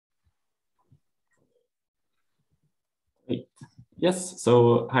Yes,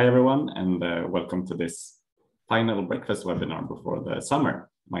 so hi everyone, and welcome to this final breakfast webinar before the summer.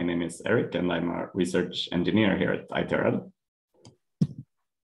 My name is Eric, and I'm a research engineer here at ITRL.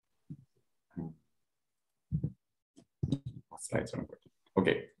 Slides are important.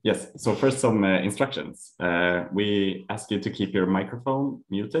 Okay, yes, so first some instructions. We ask you to keep your microphone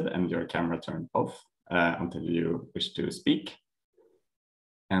muted and your camera turned off until you wish to speak.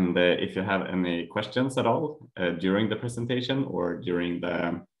 And if you have any questions at all during the presentation or during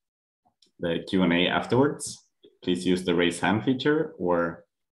the Q&A afterwards, please use the raise hand feature or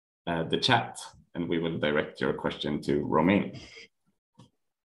the chat, and we will direct your question to Romain.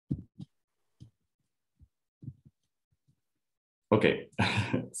 Okay,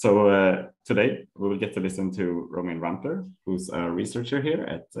 so today we will get to listen to Romain Rumpler, who's a researcher here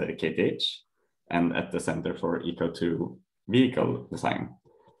at KTH and at the Center for Eco2 Vehicle Design,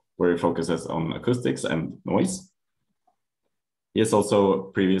 where he focuses on acoustics and noise. He has also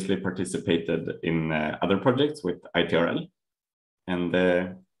previously participated in other projects with ITRL, and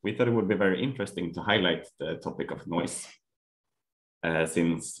we thought it would be very interesting to highlight the topic of noise,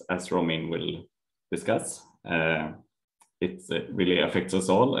 since, as Romain will discuss, it really affects us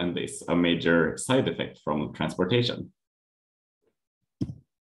all and is a major side effect from transportation.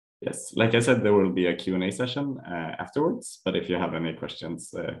 Yes, like I said, there will be a Q&A session afterwards, but if you have any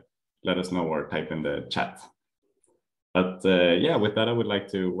questions, let us know or type in the chat. But yeah, with that, I would like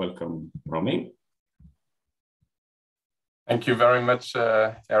to welcome Romain. Thank you very much,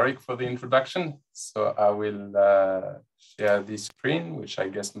 Eric, for the introduction. So I will share this screen, which I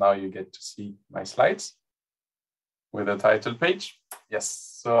guess now you get to see my slides with the title page.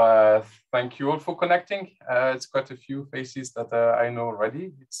 Yes, so thank you all for connecting. It's quite a few faces that I know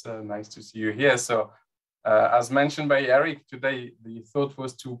already. It's nice to see you here. So as mentioned by Eric, today the thought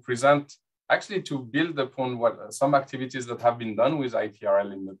was to present, actually to build upon what some activities that have been done with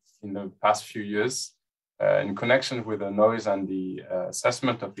ITRL in the past few years in connection with the noise and the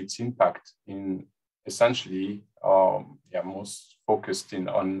assessment of its impact in essentially most focused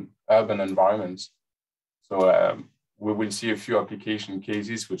on urban environments. So we will see a few application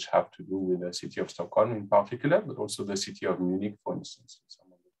cases which have to do with the city of Stockholm in particular, but also the city of Munich, for instance, in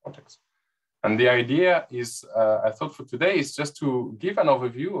some of the projects. And the idea is, I thought for today, is just to give an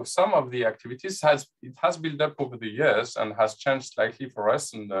overview of some of the activities. It has built up over the years and has changed slightly for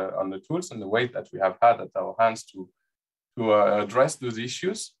us on the tools and the way that we have had at our hands to address those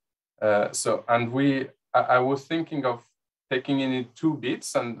issues. I was thinking of taking in two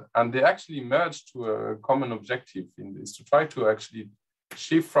bits, and they actually merge to a common objective in this, to try to actually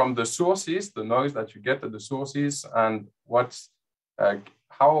shift from the sources, the noise that you get at the sources, and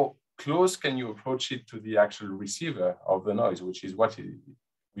how close can you approach it to the actual receiver of the noise, which is what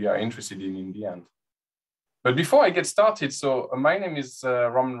we are interested in the end. But before I get started, so my name is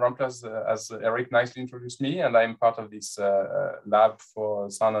Romain Rumpler, as Eric nicely introduced me, and I'm part of this lab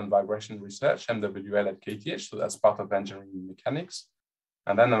for sound and vibration research, MWL at KTH, so that's part of engineering mechanics.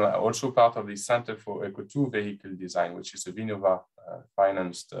 And then I'm also part of the Center for Eco2 Vehicle Design, which is a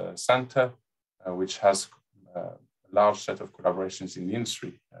Vinnova-financed center, which has a large set of collaborations in the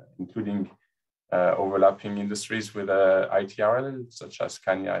industry, including overlapping industries with ITRL, such as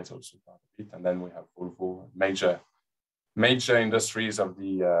Scania is also part of it, and then we have Volvo, major industries of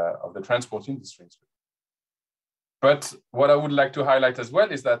the transport industry. But what I would like to highlight as well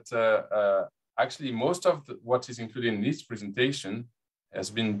is that actually most of what is included in this presentation has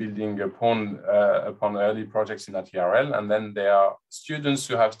been building upon early projects in ITRL, and then there are students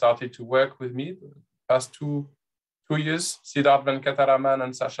who have started to work with me the past two years, Siddharth Venkataraman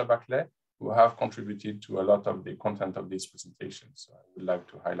and Sasha Bakle, who have contributed to a lot of the content of this presentation. So I would like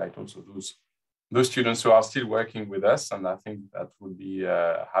to highlight also those students who are still working with us, and I think that would be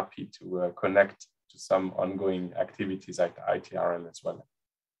happy to connect to some ongoing activities at ITRL as well.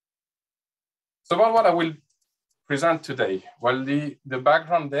 So about what I will present today, well, the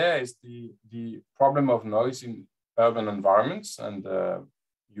background there is the problem of noise in urban environments, and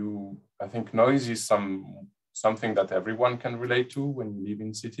I think noise is something that everyone can relate to when you live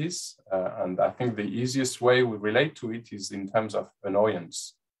in cities. And I think the easiest way we relate to it is in terms of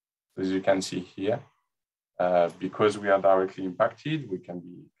annoyance. As you can see here, because we are directly impacted, we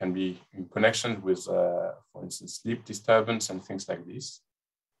can be in connection with, for instance, sleep disturbance and things like this.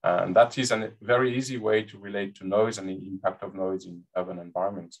 And that is a very easy way to relate to noise and the impact of noise in urban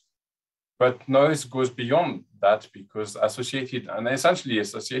environments. But noise goes beyond that, because essentially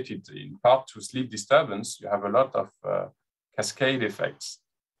associated in part to sleep disturbance, you have a lot of cascade effects.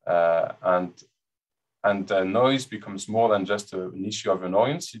 And noise becomes more than just an issue of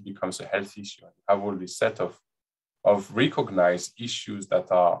annoyance, it becomes a health issue. You have all this set of of recognized issues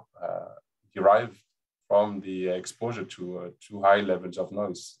that are derived from the exposure to high levels of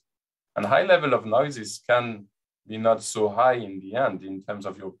noise. And high level of noises can be not so high in the end in terms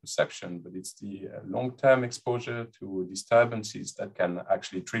of your perception, but it's the long-term exposure to disturbances that can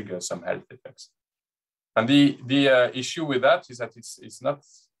actually trigger some health effects. And the issue with that is that it's not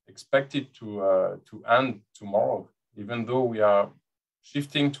expected to end tomorrow. Even though we are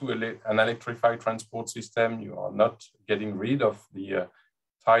shifting to an electrified transport system, you are not getting rid of the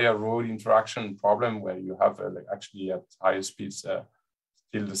tire-road interaction problem where you have actually at higher speeds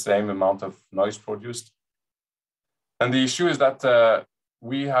still the same amount of noise produced. And the issue is that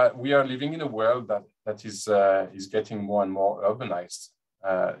we are living in a world that is getting more and more urbanized.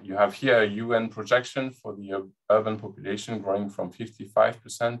 You have here a UN projection for the urban population growing from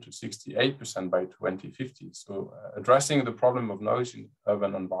 55% to 68% by 2050. So addressing the problem of noise in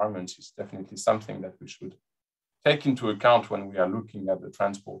urban environments is definitely something that we should take into account when we are looking at the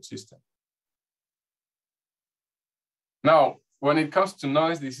transport system. Now, when it comes to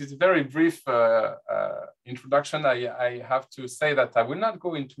noise, this is a very brief introduction. I have to say that I will not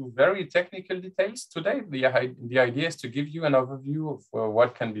go into very technical details today. The idea is to give you an overview of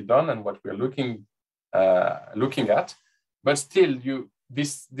what can be done and what we're looking at. But still,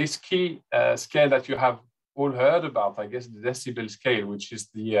 this key scale that you have all heard about, I guess, the decibel scale, which is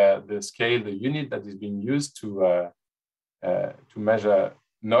the scale, the unit that is being used to measure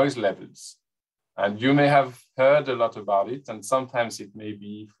noise levels. And you may have heard a lot about it, and sometimes it may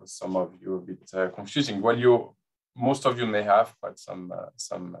be for some of you a bit confusing. Well, most of you may have quite some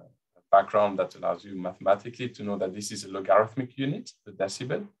background that allows you mathematically to know that this is a logarithmic unit, the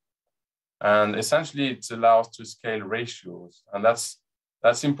decibel, and essentially it allows to scale ratios, and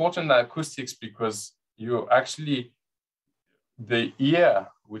that's important in acoustics because the ear,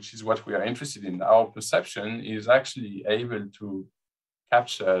 which is what we are interested in, our perception is actually able to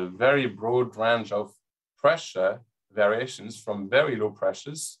capture a very broad range of pressure variations from very low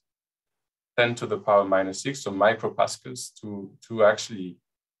pressures, 10 to the power -6, so micropascals, to actually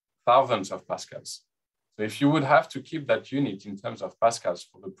thousands of pascals. So if you would have to keep that unit in terms of pascals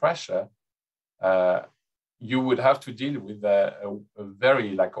for the pressure, you would have to deal with a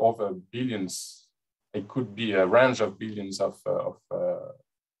very, like, over billions. It could be a range of billions of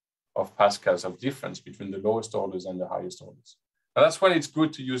pascals of difference between the lowest orders and the highest orders. And that's when it's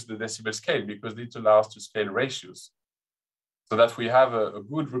good to use the decibel scale, because it allows to scale ratios so that we have a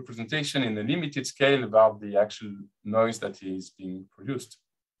good representation in a limited scale about the actual noise that is being produced.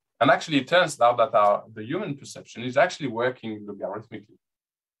 And actually, it turns out that the human perception is actually working logarithmically.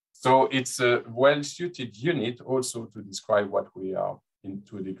 So it's a well-suited unit also to describe what we are,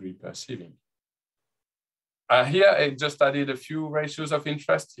 to a degree, perceiving. Here, I just added a few ratios of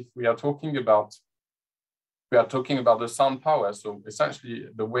interest. If we are talking about the sound power. So essentially,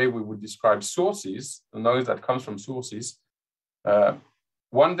 the way we would describe sources, the noise that comes from sources,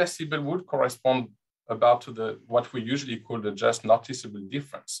 1 decibel would correspond about to what we usually call the just noticeable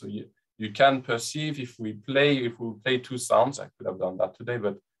difference. So you can perceive if we play 2 sounds. I could have done that today,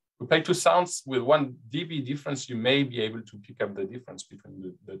 but if we play 2 sounds with 1 dB difference, you may be able to pick up the difference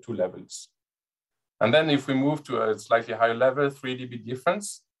between the 2 levels. And then if we move to a slightly higher level, 3 dB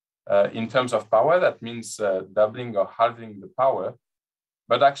difference, in terms of power, that means doubling or halving the power.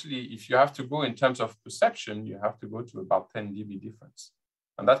 But actually, if you have to go in terms of perception, you have to go to about 10 dB difference.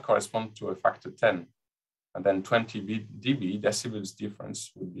 And that corresponds to a factor 10. And then 20 dB decibels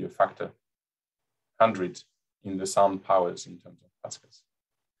difference would be a factor 100 in the sound powers in terms of pascals.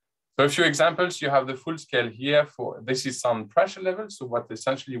 So a few examples, you have the full scale here this is sound pressure level. So what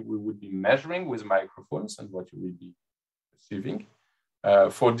essentially we would be measuring with microphones and what you will be perceiving.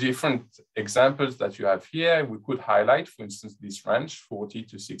 For different examples that you have here, we could highlight, for instance, this range, 40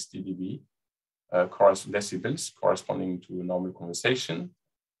 to 60 dB decibels corresponding to a normal conversation,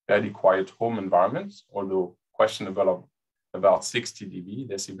 fairly quiet home environment, although questionable about 60 dB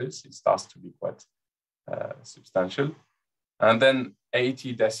decibels, it starts to be quite substantial. And then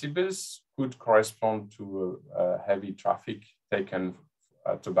 80 decibels could correspond to heavy traffic taken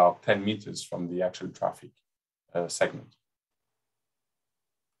at about 10 meters from the actual traffic segment.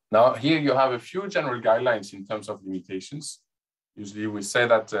 Now, here you have a few general guidelines in terms of limitations. Usually we say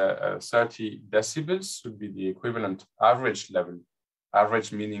that 30 decibels should be the equivalent average level.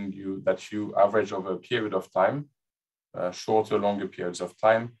 Average meaning that you average over a period of time, shorter, longer periods of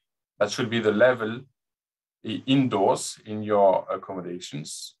time. That should be the level indoors in your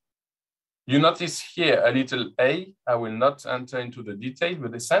accommodations. You notice here a little a. I will not enter into the detail,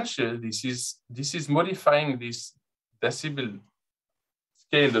 but essentially this is modifying this decibel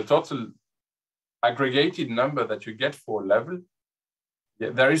scale, the total aggregated number that you get for a level,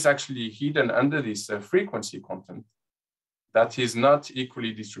 there is actually hidden under this frequency content that is not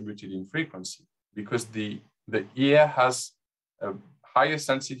equally distributed in frequency, because the ear has a higher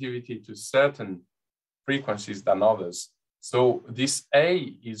sensitivity to certain frequencies than others. So this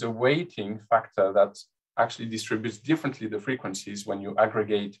A is a weighting factor that actually distributes differently the frequencies when you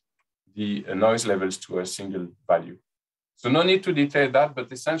aggregate the noise levels to a single value. So no need to detail that,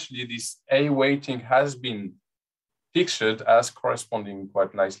 but essentially this A weighting has been pictured as corresponding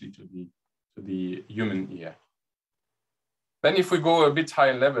quite nicely to the human ear. Then if we go a bit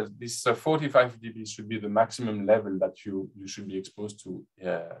higher level, this 45 dB should be the maximum level that you should be exposed to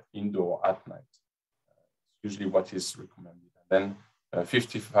indoor at night. Usually what is recommended. And then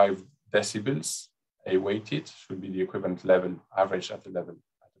 55 decibels, A weighted, should be the equivalent level, average at the level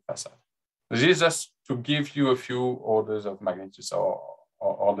at the facade. This is just to give you a few orders of magnitude or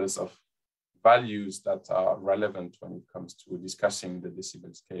orders of values that are relevant when it comes to discussing the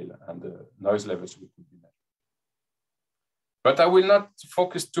decibel scale and the noise levels we could be measuring. But I will not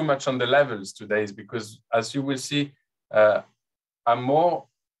focus too much on the levels today, because as you will see, I will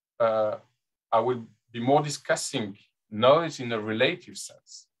be more discussing noise in a relative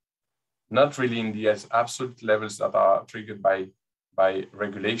sense, not really in the absolute levels that are triggered by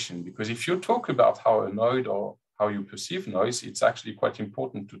regulation. Because if you talk about how annoyed or how you perceive noise, it's actually quite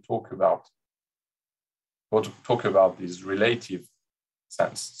important to talk about this relative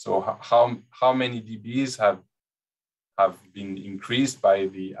sense. So how many dBs have been increased by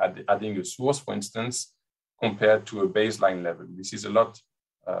adding a source, for instance, compared to a baseline level. This is a lot.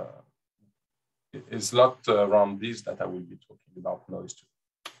 It's a lot around this that I will be talking about noise too.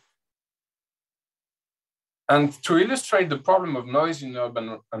 And to illustrate the problem of noise in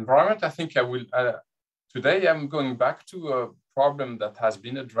urban environment, I think I will. Today I'm going back to a problem that has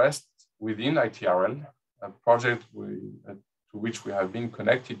been addressed within ITRL, a project to which we have been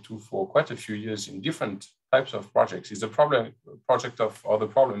connected to for quite a few years in different types of projects. Is the problem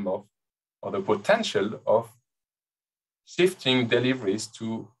or the potential of shifting deliveries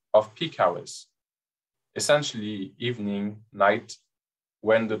to off-peak hours, essentially evening, night,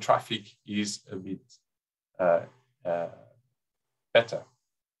 when the traffic is a bit better.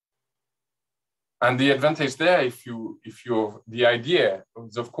 And the advantage there, the idea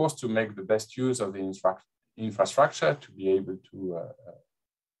is of course to make the best use of the infrastructure to be able to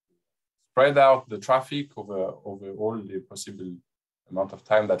spread out the traffic over all the possible amount of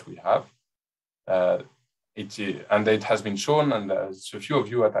time that we have. And it has been shown, and there's a few of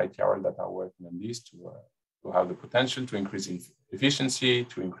you at ITRL that are working on this to have the potential to increase efficiency,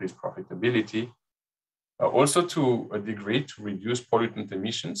 to increase profitability, also to a degree to reduce pollutant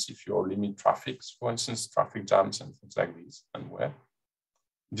emissions if you limit traffic, for instance, traffic jams and things like this, and where.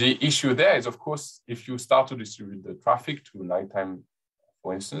 The issue there is, of course, if you start to distribute the traffic to nighttime,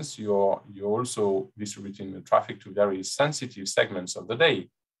 for instance, you're also distributing the traffic to very sensitive segments of the day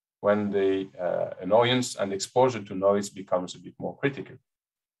when the annoyance and exposure to noise becomes a bit more critical.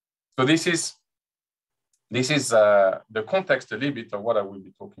 So this is the context a little bit of what I will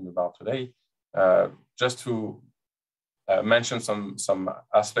be talking about today. Just to mention some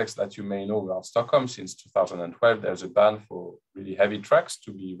aspects that you may know about Stockholm. Since 2012, there's a ban for really heavy trucks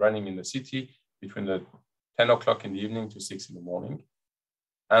to be running in the city between the 10 o'clock in the evening to 6 in the morning.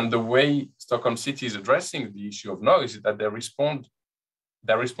 And the way Stockholm City is addressing the issue of noise is that they respond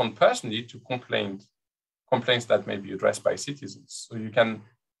personally to complaints that may be addressed by citizens. So you can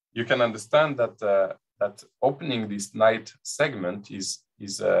understand that opening this night segment is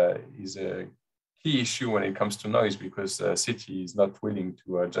a key issue when it comes to noise, because the city is not willing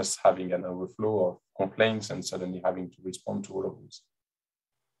to just having an overflow of complaints and suddenly having to respond to all of these.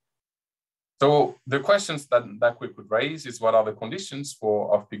 So the questions that we could raise is, what are the conditions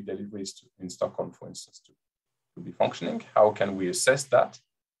for off-peak deliveries in Stockholm, for instance, to be functioning? How can we assess that?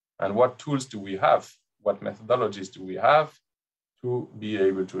 And what tools do we have? What methodologies do we have to be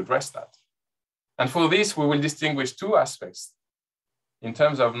able to address that? And for this, we will distinguish two aspects. In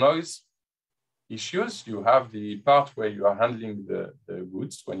terms of noise issues, you have the part where you are handling the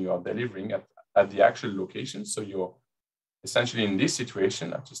goods when you are delivering at the actual location. So you're essentially in this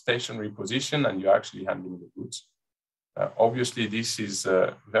situation at a stationary position and you're actually handling the goods. Obviously, this is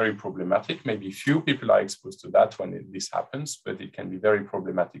very problematic. Maybe few people are exposed to that when this happens, but it can be very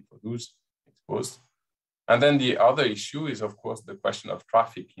problematic for those exposed. And then the other issue is, of course, the question of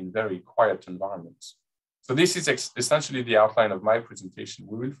traffic in very quiet environments. So this is essentially the outline of my presentation.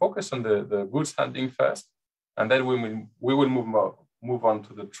 We will focus on the goods handling first, and then we will move on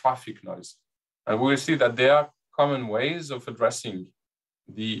to the traffic noise. And we will see that there are common ways of addressing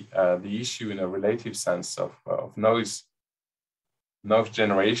the issue in a relative sense of noise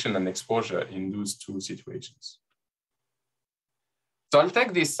generation and exposure in those two situations. So I'll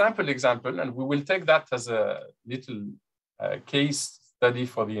take this sample example, and we will take that as a little case study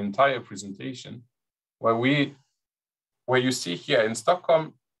for the entire presentation, where you see here in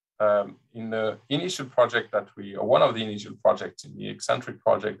Stockholm, in the initial project that or one of the initial projects in the eccentric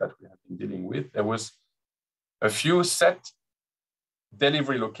project that we have been dealing with, there was a few set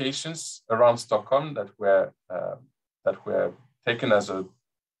delivery locations around Stockholm that were taken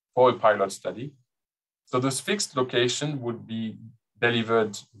for a pilot study. So this fixed location would be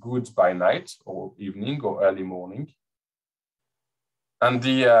delivered goods by night or evening or early morning. And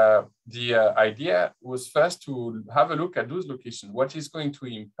the idea was first to have a look at those locations. What is going to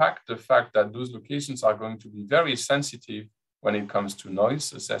impact the fact that those locations are going to be very sensitive when it comes to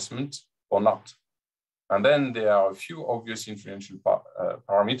noise assessment or not? And then there are a few obvious influential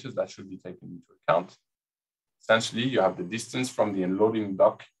parameters that should be taken into account. Essentially, you have the distance from the unloading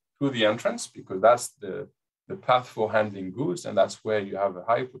dock to the entrance, because that's the path for handling goods, and that's where you have a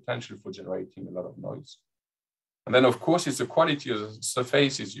high potential for generating a lot of noise. And then, of course, it's the quality of the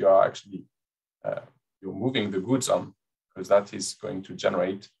surfaces you are actually you're moving the goods on, because that is going to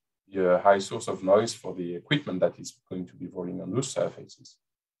generate a high source of noise for the equipment that is going to be rolling on those surfaces.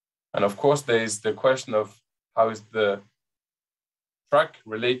 And of course, there is the question of how is the truck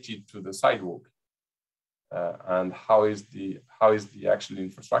related to the sidewalk, and how is the actual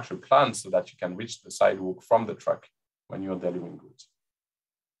infrastructure planned so that you can reach the sidewalk from the truck when you're delivering goods.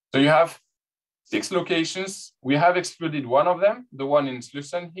 So you have 6 locations. We have excluded one of them, the one in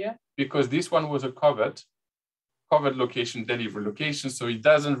Slussen here, because this one was a covered location, delivery location, so it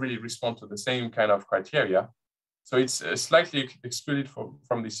doesn't really respond to the same kind of criteria. So it's slightly excluded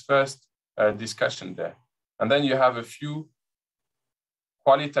from this first discussion there. And then you have a few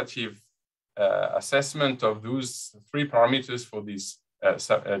qualitative assessment of those 3 parameters for these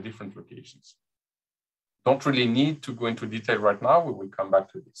different locations. Don't really need to go into detail right now. We will come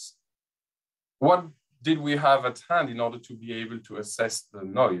back to this. What did we have at hand in order to be able to assess the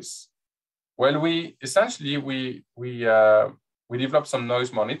noise? Well, we developed some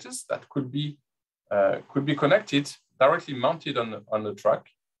noise monitors that could be connected, directly mounted on the truck,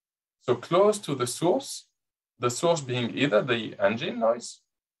 so close to the source being either the engine noise,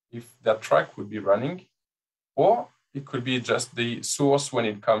 if that truck would be running, or it could be just the source when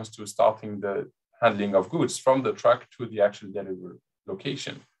it comes to starting the handling of goods from the truck to the actual delivery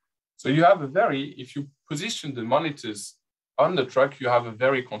location. So you have if you position the monitors on the truck, you have a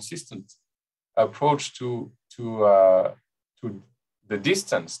very consistent approach to the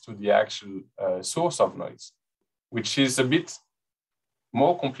distance to the actual source of noise, which is a bit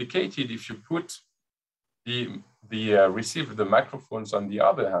more complicated if you put the receiver, the microphones on the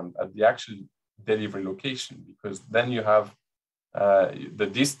other hand, at the actual delivery location, because then you have the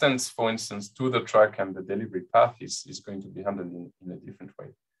distance, for instance, to the truck and the delivery path is going to be handled in a different way.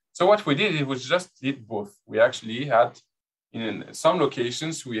 So what we did, it was just did both. We actually had, in some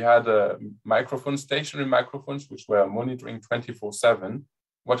locations, we had stationary microphones, which were monitoring 24/7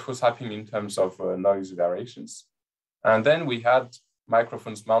 what was happening in terms of noise variations. And then we had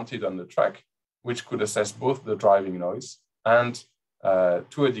microphones mounted on the truck, which could assess both the driving noise and,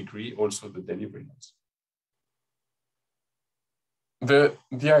 to a degree, also the delivery noise.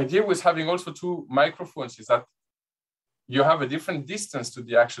 The idea with having also 2 microphones is that you have a different distance to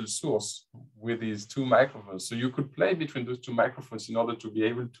the actual source with these 2 microphones. So you could play between those 2 microphones in order to be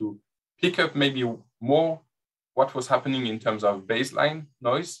able to pick up maybe more what was happening in terms of baseline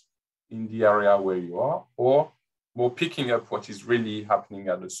noise in the area where you are, or more picking up what is really happening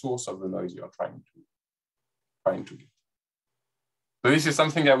at the source of the noise you are trying to get. So this is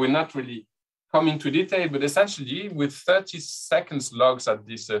something I will not really come into detail, but essentially with 30 seconds logs at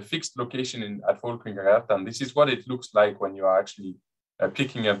this fixed location at Folkungagatan, and this is what it looks like when you are actually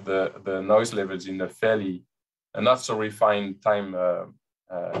picking up the noise levels in a fairly not so refined time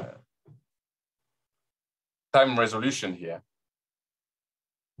resolution here.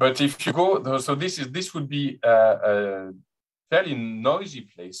 But if you go, so this would be a fairly noisy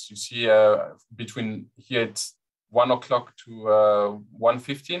place. You see between here it's 1 o'clock to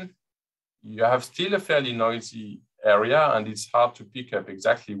 1:15. You have still a fairly noisy area, and it's hard to pick up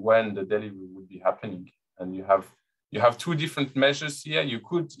exactly when the delivery would be happening. And you have 2 different measures here. You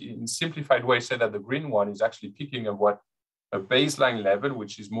could, in simplified way, say that the green one is actually picking up what a baseline level,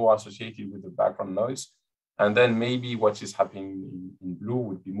 which is more associated with the background noise. And then maybe what is happening in blue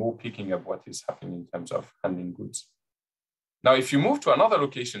would be more picking up what is happening in terms of handling goods. Now, if you move to another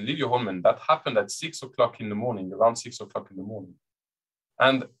location, Liljeholmen, that happened at 6 o'clock in the morning, around 6 o'clock in the morning.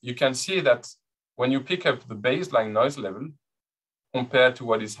 And you can see that when you pick up the baseline noise level compared to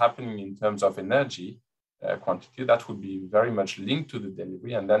what is happening in terms of energy quantity, that would be very much linked to the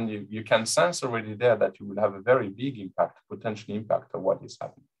delivery. And then you can sense already there that you will have a very big impact, potential impact of what is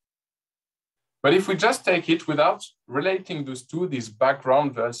happening. But if we just take it without relating those two, this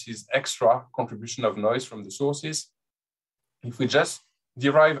background versus extra contribution of noise from the sources, if we just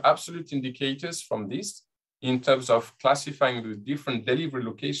derive absolute indicators from this in terms of classifying the different delivery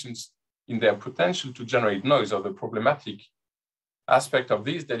locations in their potential to generate noise or the problematic aspect of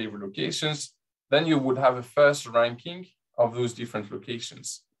these delivery locations, then you would have a first ranking of those different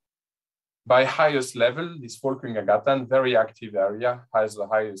locations. By highest level, this Folkwang-Agatan, very active area, has the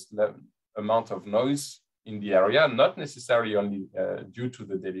highest amount of noise in the area, not necessarily only due to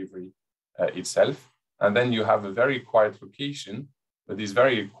the delivery itself. And then you have a very quiet location, but this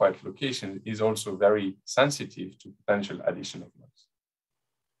very quiet location is also very sensitive to potential addition of noise.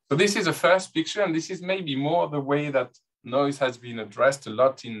 So this is a first picture, and this is maybe more the way that noise has been addressed a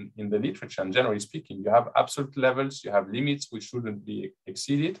lot in the literature. And generally speaking, you have absolute levels, you have limits which shouldn't be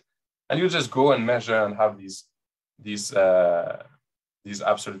exceeded, and you just go and measure and have these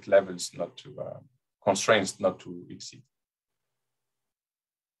absolute levels not to constraints not to exceed.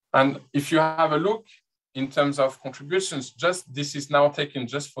 And if you have a look in terms of contributions, this is now taken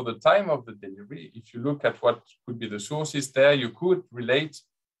just for the time of the delivery. If you look at what could be the sources there, you could relate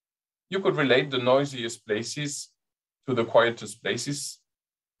the noisiest places to the quietest places,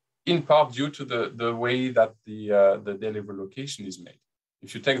 in part due to the way that the delivery location is made.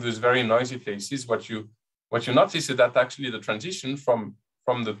 If you take those very noisy places, what you notice is that actually the transition from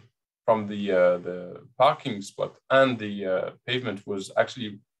the parking spot and the pavement was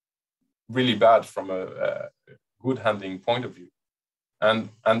actually really bad from a good handling point of view. And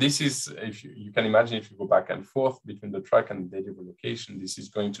this is, if you can imagine, if you go back and forth between the truck and the delivery location, this is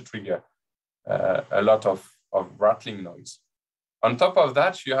going to trigger a lot of rattling noise. On top of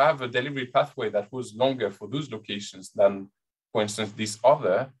that, you have a delivery pathway that was longer for those locations than, for instance, this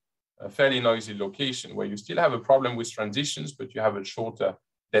other fairly noisy location where you still have a problem with transitions, but you have a shorter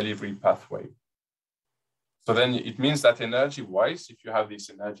delivery pathway. So then it means that energy-wise, if you have this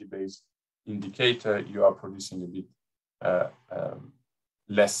energy-based indicator, you are producing a bit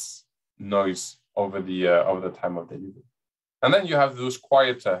less noise over the time of delivery. And then you have those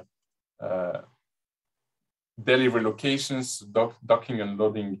quieter delivery locations, docking and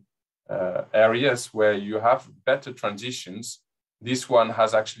loading areas where you have better transitions. This one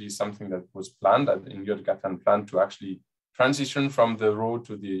has actually something that was planned in Götgatan planned to actually transition from the road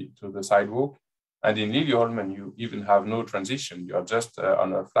to the sidewalk. And in Liljeholmen, you even have no transition. You are just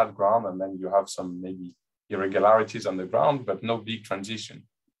on a flat ground, and then you have some maybe irregularities on the ground, but no big transition.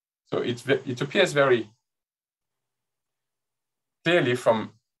 So it appears very clearly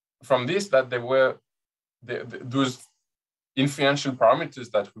from this that there were those influential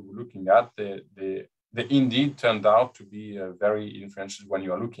parameters that we were looking at. They indeed turned out to be very influential when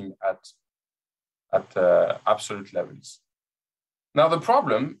you are looking at absolute levels. Now, the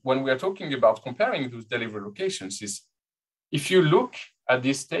problem when we are talking about comparing those delivery locations is if you look at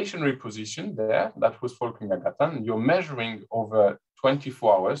this stationary position there, that was Folkwang-Agatan, you're measuring over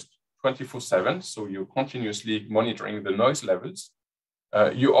 24 hours, 24/7, so you're continuously monitoring the noise levels.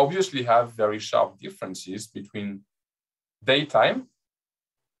 You obviously have very sharp differences between daytime,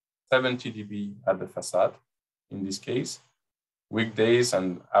 70 dB at the facade, in this case, weekdays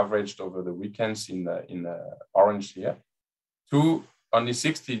and averaged over the weekends in orange here, to only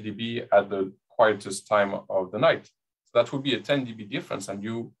 60 dB at the quietest time of the night. So that would be a 10 dB difference. And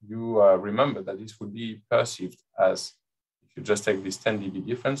you remember that this would be perceived as, if you just take this 10 dB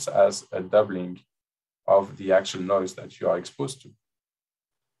difference, as a doubling of the actual noise that you are exposed to.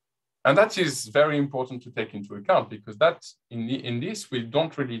 And that is very important to take into account, because that in this, we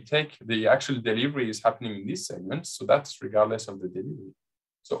don't really take the actual delivery is happening in this segment. So that's regardless of the delivery.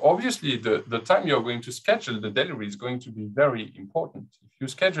 So obviously the time you're going to schedule the delivery is going to be very important. If you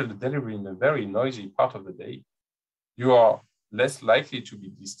schedule the delivery in a very noisy part of the day, you are less likely to be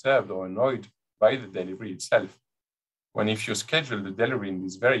disturbed or annoyed by the delivery itself. When if you schedule the delivery in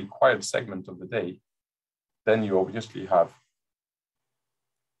this very quiet segment of the day, then you obviously have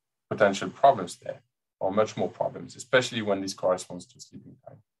potential problems there, or much more problems, especially when this corresponds to sleeping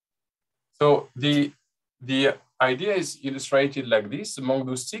time. So the idea is illustrated like this. Among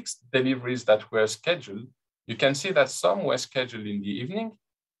those 6 deliveries that were scheduled, you can see that some were scheduled in the evening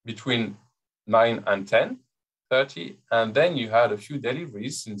between 9 and 10:30, and then you had a few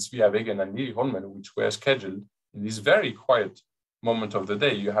deliveries in Sveavägen and Liljeholmen, which were scheduled in this very quiet moment of the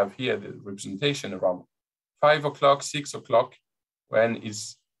day. You have here the representation around 5 o'clock, 6 o'clock, when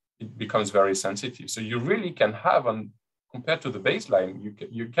it becomes very sensitive. So you really can have, compared to the baseline,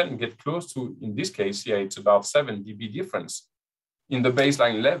 you can get close to, in this case here, it's about 7 dB difference in the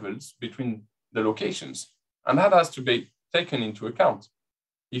baseline levels between the locations. And that has to be taken into account.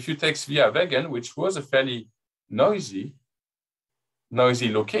 If you take Sveavägen, which was a fairly noisy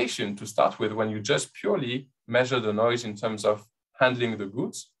location to start with, when you just purely measure the noise in terms of handling the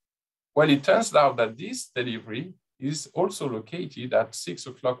goods, well, it turns out that this delivery is also located at 6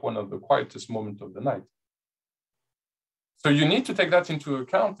 o'clock, one of the quietest moments of the night. So you need to take that into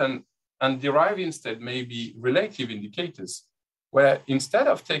account and derive instead maybe relative indicators, where instead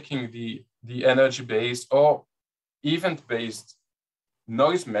of taking the energy-based or event-based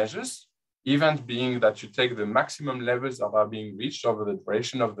noise measures, event being that you take the maximum levels that are being reached over the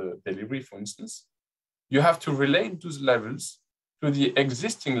duration of the delivery, for instance, you have to relate those levels to the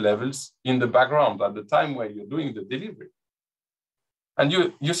existing levels in the background at the time where you're doing the delivery. And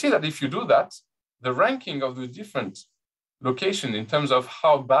you see that if you do that, the ranking of the different locations in terms of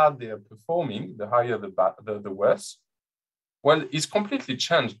how bad they are performing, the higher the worse, well, it's completely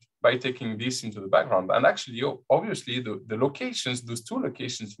changed by taking this into the background. And actually, obviously, the locations, those 2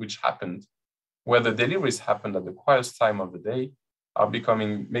 locations which happened, where the deliveries happened at the quietest time of the day, are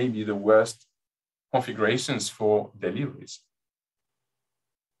becoming maybe the worst configurations for deliveries.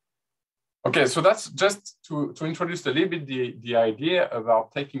 Okay, so that's just to introduce a little bit the idea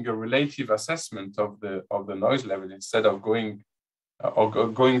about taking a relative assessment of the noise level instead of going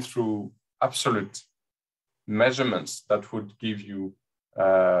through absolute measurements that would give you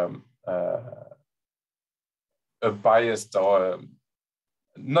a biased or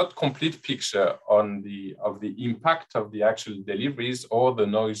not complete picture of the impact of the actual deliveries or the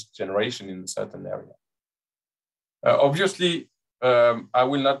noise generation in a certain area. Obviously, I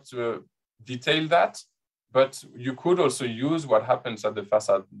will not detail that, but you could also use what happens at the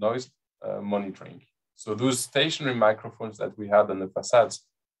facade noise monitoring. So those stationary microphones that we had on the facades,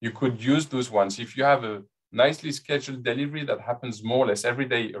 you could use those ones. If you have a nicely scheduled delivery that happens more or less every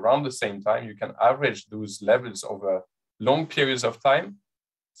day around the same time, you can average those levels over long periods of time.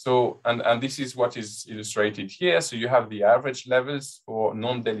 So, and this is what is illustrated here. So you have the average levels for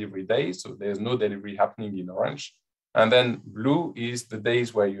non-delivery days. So there's no delivery happening in orange. And then blue is the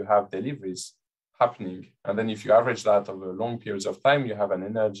days where you have deliveries happening. And then if you average that over long periods of time, you have an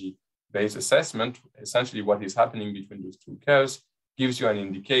energy-based assessment. Essentially what is happening between those 2 curves gives you an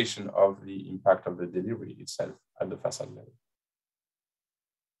indication of the impact of the delivery itself at the facade level.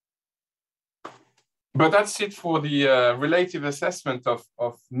 But that's it for the relative assessment of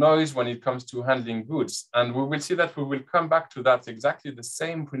noise when it comes to handling goods. And we will see that we will come back to that exactly the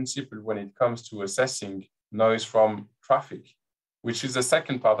same principle when it comes to assessing noise from traffic, which is the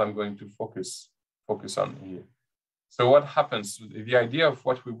second part I'm going to focus on here. So what happens, the idea of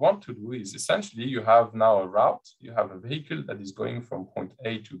what we want to do is essentially you have now a route, you have a vehicle that is going from point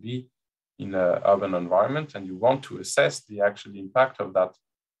A to B in an urban environment, and you want to assess the actual impact of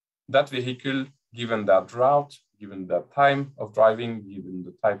that vehicle given that route, given that time of driving, given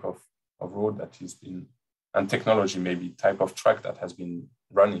the type of road that has been, and technology, maybe type of truck that has been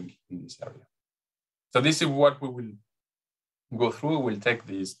running in this area. So this is what we will go through. We'll take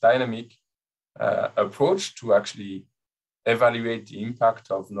this dynamic approach to actually evaluate the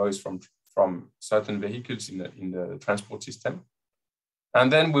impact of noise from certain vehicles in the transport system. And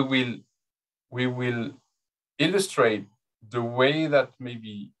then we will illustrate the way that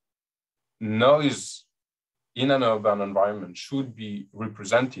maybe noise in an urban environment should be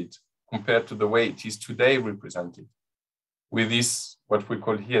represented compared to the way it is today represented with this, what we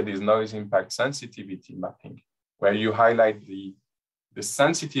call here, this noise impact sensitivity mapping, where you highlight the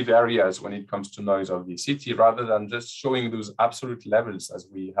sensitive areas when it comes to noise of the city, rather than just showing those absolute levels as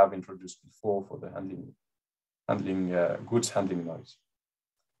we have introduced before for the goods handling noise.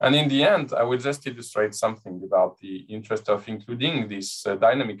 And in the end, I will just illustrate something about the interest of including this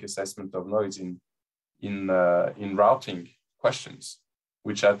dynamic assessment of noise in routing questions,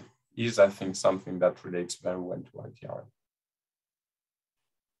 which is, I think, something that relates very well to ITRM.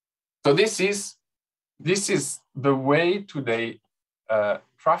 So this is the way today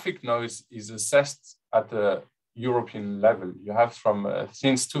traffic noise is assessed at a European level. You have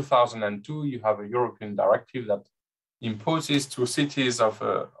since 2002, you have a European directive that imposes to cities of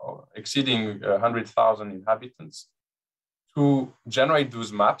exceeding 100,000 inhabitants to generate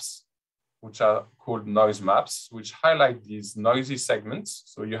those maps, which are called noise maps, which highlight these noisy segments.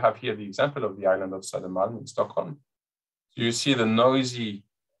 So you have here the example of the island of Södermalm in Stockholm. So you see the noisy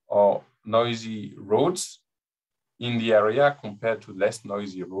roads in the area compared to less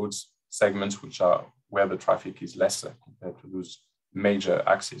noisy roads segments, which are where the traffic is lesser compared to those major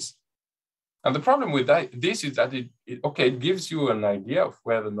axis. And the problem with this is that it gives you an idea of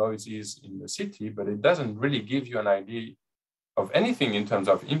where the noise is in the city, but it doesn't really give you an idea of anything in terms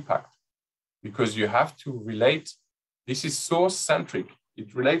of impact, because you have to relate. This is source-centric.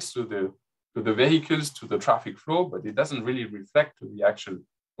 It relates to the vehicles, to the traffic flow, but it doesn't really reflect to the actual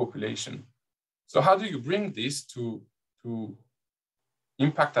population. So how do you bring this to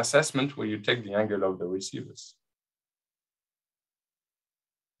impact assessment where you take the angle of the receivers?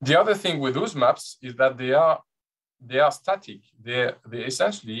 The other thing with those maps is that they are static. They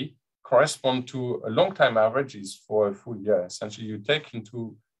essentially correspond to a long time averages for a full year. Essentially, you take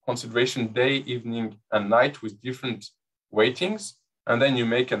into consideration day, evening, and night with different weightings, and then you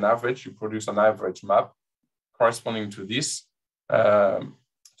make an average. You produce an average map corresponding to this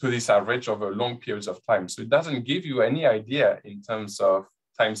average over long periods of time. So it doesn't give you any idea in terms of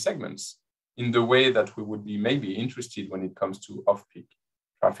time segments in the way that we would be maybe interested when it comes to off-peak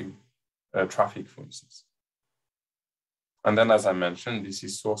traffic, for instance. And then, as I mentioned, this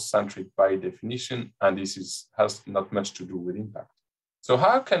is source-centric by definition, and this has not much to do with impact. So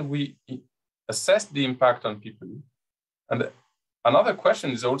how can we assess the impact on people? And another question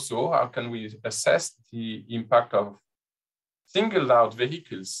is also, how can we assess the impact of singled out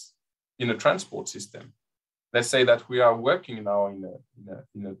vehicles in a transport system? Let's say that we are working now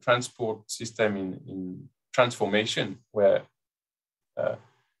in a transport system in transformation, where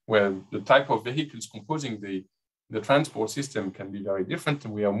the type of vehicles composing the transport system can be very different,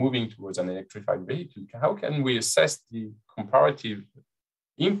 and we are moving towards an electrified vehicle. How can we assess the comparative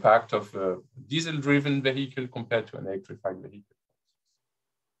impact of a diesel-driven vehicle compared to an electrified vehicle?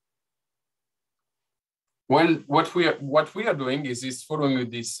 Well, what we are doing is following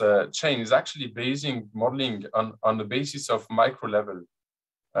this chain, is actually basing modeling on the basis of micro-level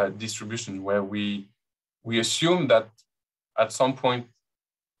distribution, where we assume that at some point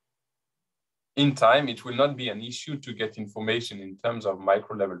in time, it will not be an issue to get information in terms of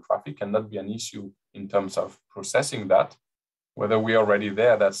micro-level traffic, and not be an issue in terms of processing that. Whether we are already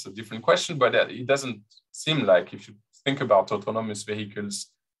there, that's a different question, but it doesn't seem like, if you think about autonomous vehicles,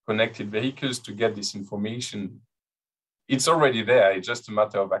 connected vehicles, to get this information, it's already there. It's just a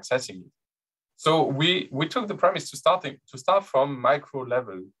matter of accessing it. So we took the premise to start from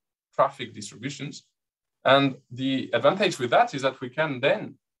micro-level traffic distributions. And the advantage with that is that we can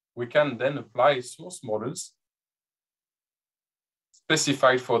then apply source models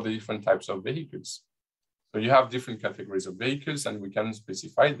specified for the different types of vehicles. So you have different categories of vehicles, and we can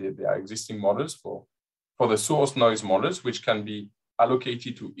specify there are existing models for the source noise models, which can be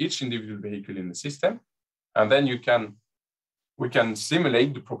allocated to each individual vehicle in the system. And then we can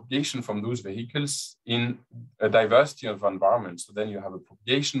simulate the propagation from those vehicles in a diversity of environments. So then you have a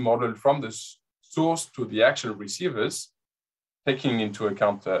propagation model from the source to the actual receivers, taking into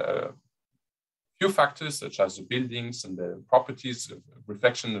account a few factors such as the buildings and the properties,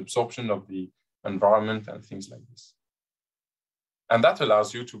 reflection, absorption of the environment, and things like this. And that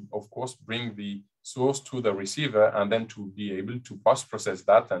allows you to, of course, bring the source to the receiver, and then to be able to post-process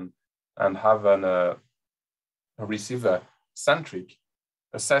that and have a receiver-centric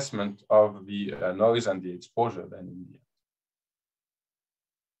assessment of the noise and the exposure then in the end.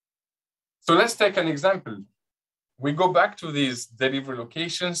 So let's take an example. We go back to these delivery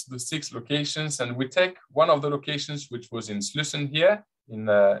locations, the 6 locations, and we take one of the locations, which was in Slussen here in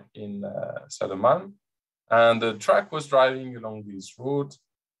Södermalm. And the truck was driving along this road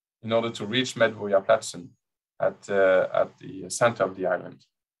in order to reach Medborgarplatsen at the center of the island.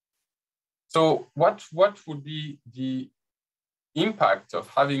 So what would be the impact of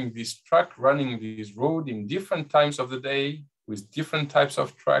having this truck running this road in different times of the day with different types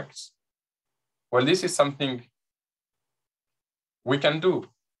of trucks? Well, this is something we can do.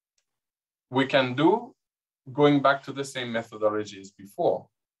 We can do, going back to the same methodology as before.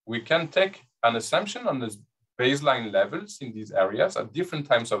 We can take an assumption on the baseline levels in these areas at different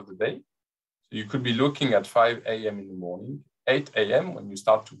times of the day. So you could be looking at 5 a.m. in the morning, 8 a.m. when you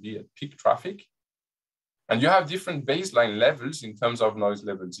start to be at peak traffic. And you have different baseline levels in terms of noise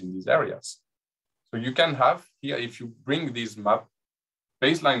levels in these areas. So you can have here, if you bring these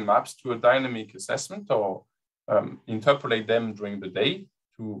baseline maps to a dynamic assessment, or interpolate them during the day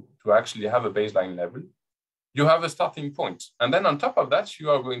to actually have a baseline level, you have a starting point. And then on top of that, you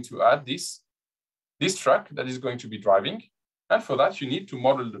are going to add this truck that is going to be driving. And for that, you need to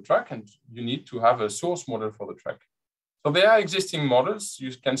model the truck, and you need to have a source model for the truck. So there are existing models.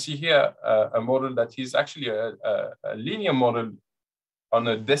 You can see here a model that is actually a linear model on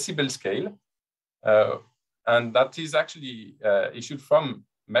a decibel scale. And that is actually issued from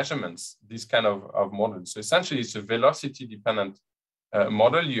measurements, this kind of models. So essentially, it's a velocity-dependent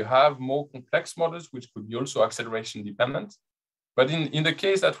model, you have more complex models, which could be also acceleration dependent. But in the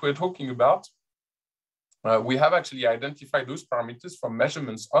case that we're talking about, we have actually identified those parameters from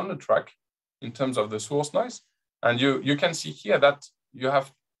measurements on the track in terms of the source noise. And you can see here that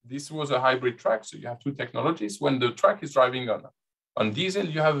this was a hybrid track, so you have two technologies. When the track is driving on diesel,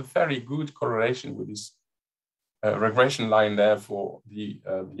 you have a very good correlation with this regression line there for the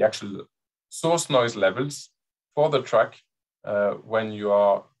actual source noise levels for the track when you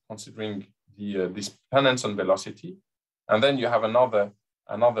are considering this dependence on velocity. And then you have another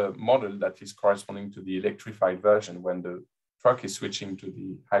model that is corresponding to the electrified version when the truck is switching to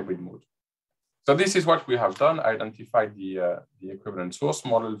the hybrid mode. So this is what we have done, identified the equivalent source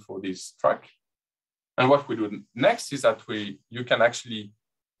model for this truck. And what we do next is that you can actually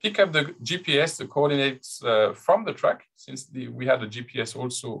pick up the GPS, the coordinates from the track, since we had a GPS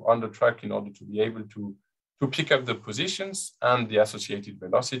also on the track in order to be able to pick up the positions and the associated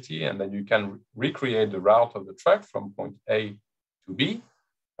velocity. And then you can recreate the route of the track from point A to B.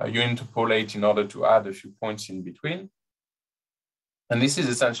 You interpolate in order to add a few points in between. And this is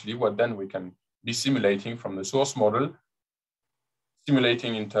essentially what then we can be simulating from the source model,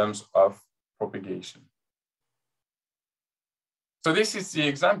 simulating in terms of propagation. So this is the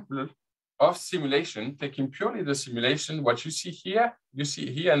example of simulation, taking purely the simulation. What you see here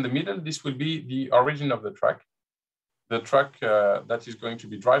in the middle, this will be the origin of the track that is going to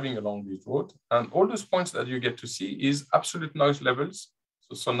be driving along this road. And all those points that you get to see is absolute noise levels.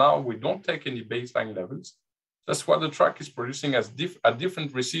 So now we don't take any baseline levels. That's what the track is producing at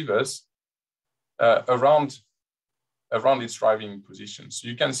different receivers around its driving position. So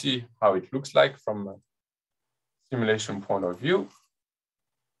you can see how it looks like from a simulation point of view.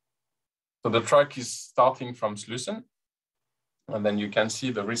 So the track is starting from Slussen, and then you can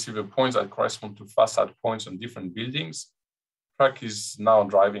see the receiver points that correspond to facade points on different buildings. Track is now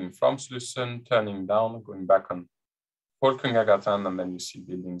driving from Slussen, turning down, going back on Folkungagatan, and then you see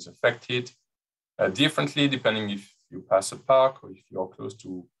buildings affected differently depending if you pass a park or if you're close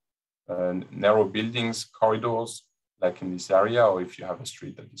to narrow buildings, corridors, like in this area, or if you have a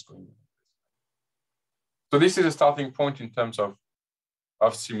street that is going. So this is a starting point in terms of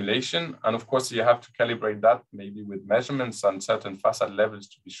simulation. And of course, you have to calibrate that maybe with measurements and certain facade levels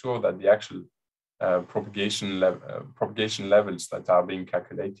to be sure that the actual propagation levels that are being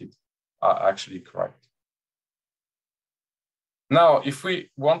calculated are actually correct. Now, if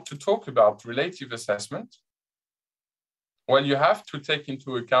we want to talk about relative assessment, well, you have to take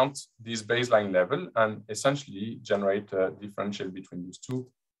into account this baseline level and essentially generate a differential between these two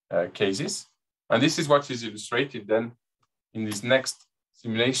cases. And this is what is illustrated then in this next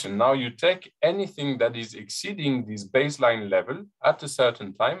simulation. Now you take anything that is exceeding this baseline level at a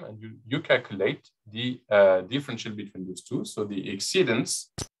certain time, and you calculate the differential between those two. So the exceedance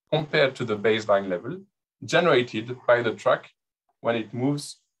compared to the baseline level generated by the track when it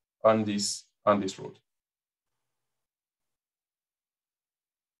moves on this road.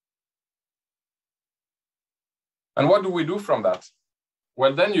 And what do we do from that?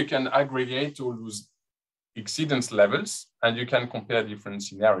 Well, then you can aggregate all those exceedance levels and you can compare different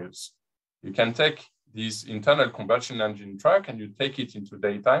scenarios. You can take this internal combustion engine track and you take it into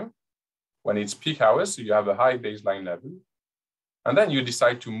daytime when it's peak hours, so you have a high baseline level. And then you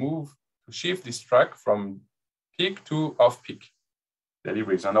decide to shift this track from peak to off-peak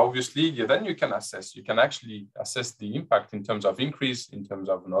deliveries. And obviously, then you can actually assess the impact in terms of increase, in terms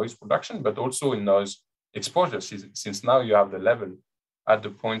of noise production, but also in noise exposure, since now you have the level at the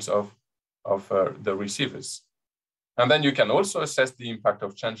points of the receivers. And then you can also assess the impact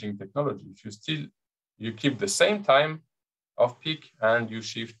of changing technology. If you keep the same time of peak and you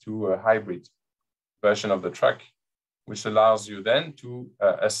shift to a hybrid version of the track, which allows you then to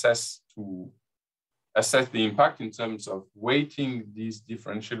assess the impact in terms of weighting these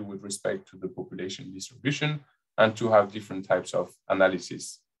differential with respect to the population distribution and to have different types of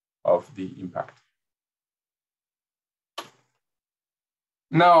analysis of the impact.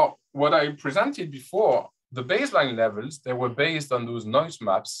 Now, what I presented before, the baseline levels, they were based on those noise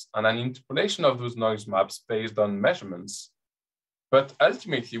maps and an interpolation of those noise maps based on measurements. But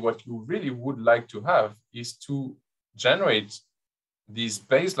ultimately, what you really would like to have is to generate this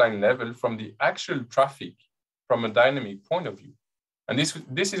baseline level from the actual traffic from a dynamic point of view. And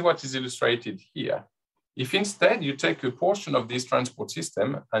this is what is illustrated here. If instead you take a portion of this transport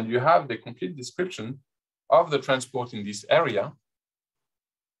system and you have the complete description of the transport in this area,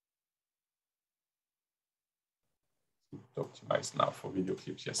 optimized now for video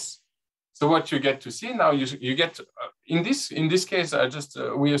clips, yes. So what you get to see now, you get, in this case,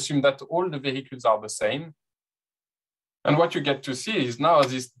 we assume that all the vehicles are the same. And what you get to see is now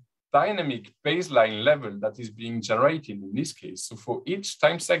this dynamic baseline level that is being generated in this case. So for each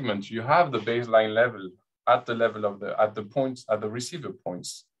time segment, you have the baseline level at the level of the receiver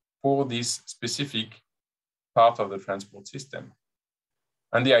points for this specific part of the transport system.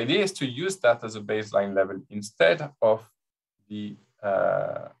 And the idea is to use that as a baseline level instead of the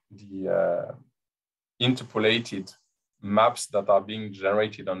interpolated maps that are being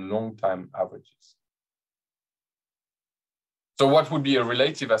generated on long-time averages. So what would be a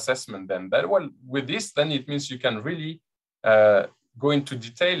relative assessment then? Well, with this, then it means you can really go into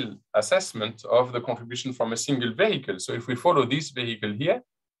detailed assessment of the contribution from a single vehicle. So if we follow this vehicle here,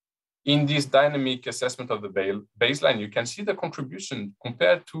 in this dynamic assessment of the baseline, you can see the contribution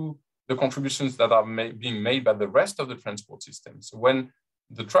compared to the contributions that are being made by the rest of the transport system. So when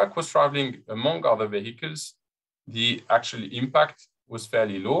the truck was traveling among other vehicles, the actual impact was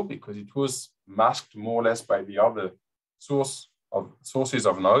fairly low because it was masked more or less by the other sources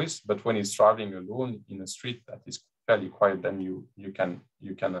of noise. But when it's traveling alone in a street that is fairly quiet, then you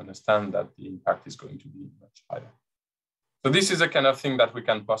can understand that the impact is going to be much higher. So this is the kind of thing that we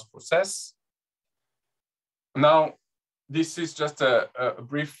can post-process. Now, this is just a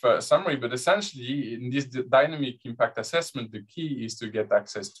brief summary, but essentially in this dynamic impact assessment, the key is to get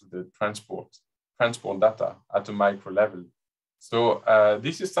access to the transport data at a micro level. So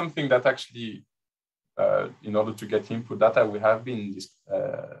this is something that actually, in order to get input data, we have been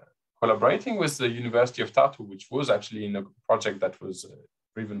collaborating with the University of Tartu, which was actually in a project that was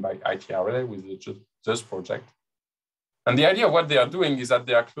driven by ITRLA with the JUST project. And the idea of what they are doing is that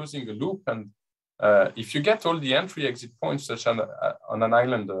they are closing a loop. And if you get all the entry-exit points, such as on an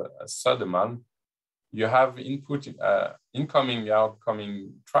island as Södermalm, you have input, incoming,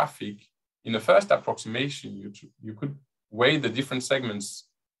 outgoing traffic. In the first approximation, you could weigh the different segments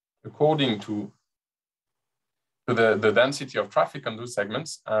according to the density of traffic on those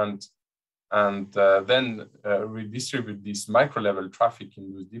segments, and then redistribute this micro-level traffic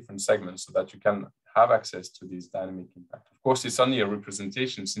in those different segments so that you can have access to this dynamic impact. Of course, it's only a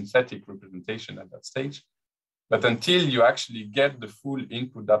representation, synthetic representation at that stage. But until you actually get the full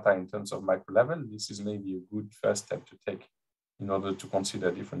input data in terms of micro-level, this is maybe a good first step to take in order to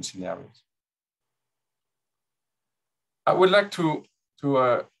consider different scenarios. I would like to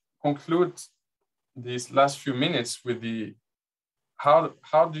conclude these last few minutes with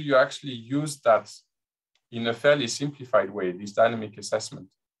how do you actually use that in a fairly simplified way, this dynamic assessment.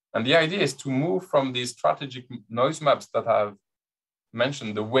 And the idea is to move from these strategic noise maps that I've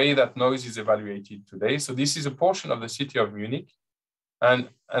mentioned, the way that noise is evaluated today. So this is a portion of the city of Munich. And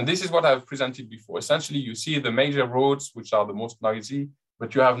this is what I've presented before. Essentially, you see the major roads, which are the most noisy,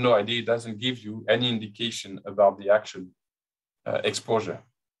 but you have no idea. It doesn't give you any indication about the actual exposure.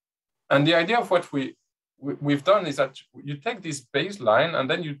 And the idea of what we've done is that you take this baseline and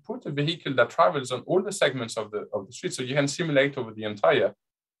then you put a vehicle that travels on all the segments of the street. So you can simulate over the entire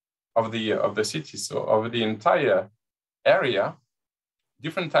of the city. So over the entire area,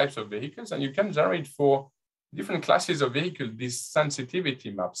 different types of vehicles, and you can generate for different classes of vehicles these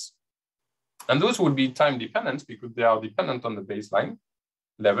sensitivity maps. And those would be time dependent because they are dependent on the baseline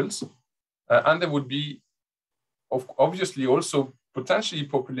levels. And they would be obviously also potentially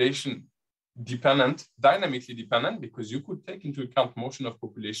population dependent, dynamically dependent, because you could take into account motion of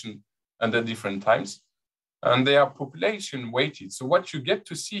population under different times. And they are population weighted. So what you get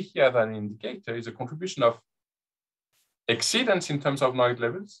to see here as an indicator is a contribution of exceedance in terms of noise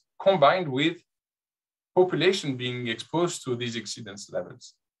levels combined with population being exposed to these exceedance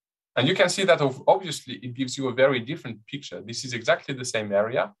levels. And you can see that obviously it gives you a very different picture. This is exactly the same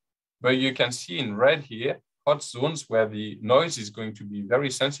area, but you can see in red here, hot zones where the noise is going to be a very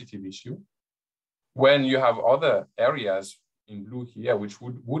sensitive issue. When you have other areas in blue here, which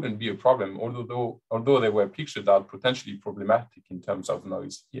wouldn't be a problem, although they were pictured out potentially problematic in terms of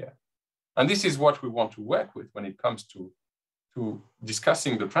noise here. And this is what we want to work with when it comes to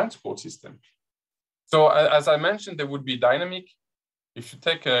discussing the transport system. So as I mentioned, there would be dynamic. If you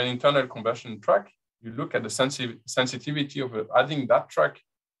take an internal combustion truck, you look at the sensitivity of adding that truck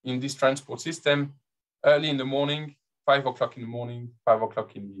in this transport system early in the morning, 5 o'clock in the morning, 5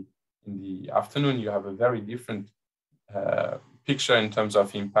 o'clock in the afternoon. You have a very different picture in terms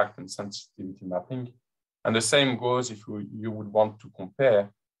of impact and sensitivity mapping. And the same goes if you would want to compare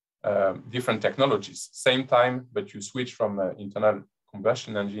different technologies, same time, but you switch from an internal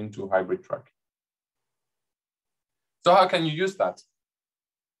combustion engine to a hybrid truck. So how can you use that?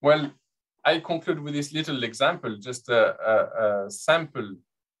 Well, I conclude with this little example, just a sample,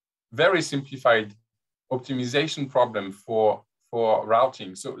 very simplified optimization problem for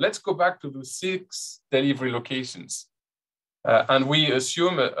routing. So let's go back to the 6 delivery locations. And we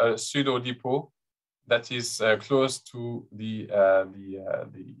assume a pseudo depot that is close to the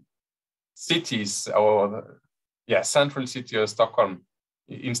cities, or central city of Stockholm.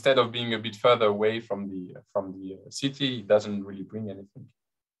 Instead of being a bit further away from the city, it doesn't really bring anything.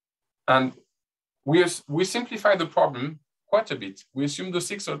 And we simplify the problem quite a bit. We assume the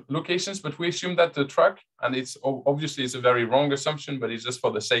 6 locations, but we assume that the truck, and it's obviously it's a very wrong assumption, but it's just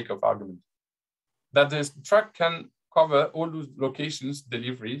for the sake of argument, that the truck can cover all those locations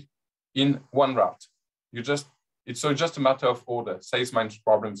delivery in one route. It's just a matter of order. Salesman's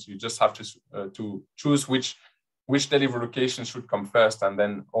problems. You just have to choose which delivery location should come first, and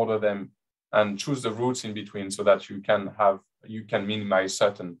then order them and choose the routes in between, so that you can minimize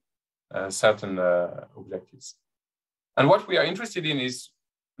certain objectives. And what we are interested in is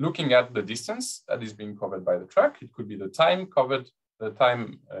looking at the distance that is being covered by the truck. It could be the time covered, the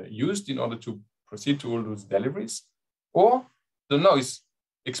time used in order to proceed to all those deliveries, or the noise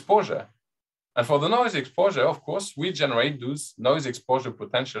exposure. And for the noise exposure, of course, we generate those noise exposure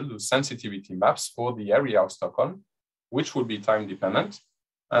potential, those sensitivity maps for the area of Stockholm, which will be time dependent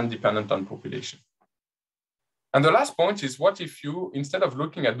and dependent on population. And the last point is, what if you, instead of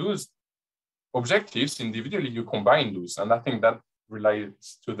looking at those objectives individually, you combine those? And I think that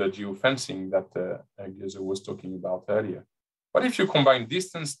relates to the geofencing that Geze was talking about earlier. What if you combine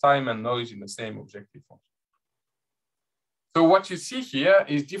distance, time, and noise in the same objective function? So what you see here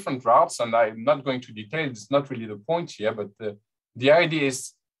is different routes, and I'm not going to detail, it's not really the point here, but the idea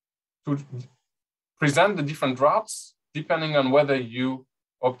is to present the different routes depending on whether you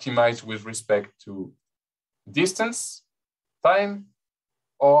optimize with respect to distance, time,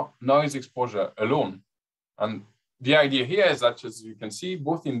 or noise exposure alone. And the idea here is that, as you can see,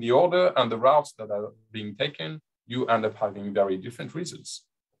 both in the order and the routes that are being taken, you end up having very different results.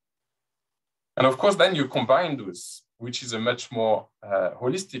 And of course, then you combine those, which is a much more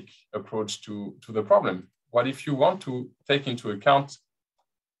holistic approach to the problem. What if you want to take into account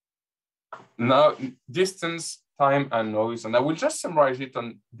now distance, time, and noise? And I will just summarize it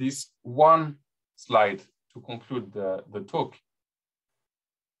on this one slide to conclude the talk.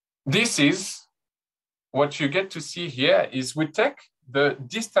 This is what you get to see here is we take the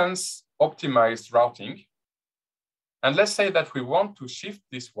distance optimized routing, and let's say that we want to shift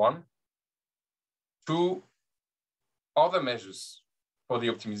this one to other measures for the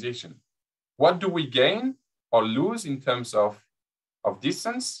optimization. What do we gain or lose in terms of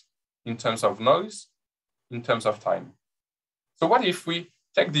distance, in terms of noise, in terms of time? So what if we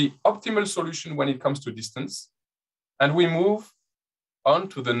take the optimal solution when it comes to distance, and we move on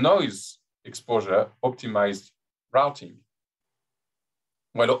to the noise exposure optimized routing?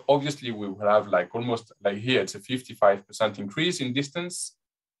 Well, obviously we will have almost here, it's a 55% increase in distance.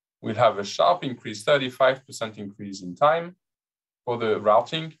 We'll have a sharp increase, 35% increase in time for the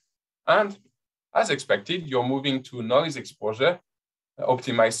routing. And as expected, you're moving to noise exposure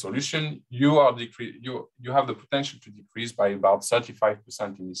optimized solution. You have the potential to decrease by about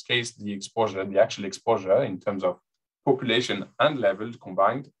 35% in this case, the exposure, the actual exposure in terms of population and level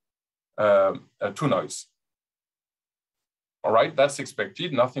combined to noise. All right, that's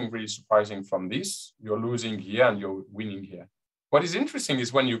expected. Nothing really surprising from this. You're losing here and you're winning here. What is interesting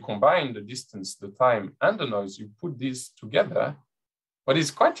is when you combine the distance, the time, and the noise, you put these together. What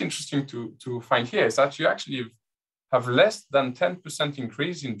is quite interesting to find here is that you actually have less than 10%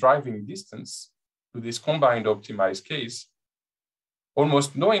 increase in driving distance to this combined optimized case,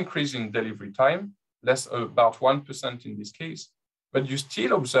 almost no increase in delivery time, less about 1% in this case, but you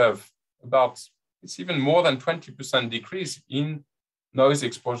still observe it's even more than 20% decrease in noise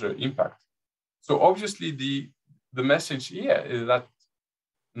exposure impact. So obviously the message here is that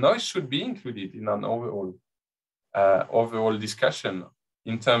noise should be included in an overall discussion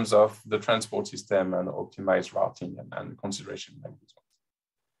in terms of the transport system and optimized routing and consideration like this one.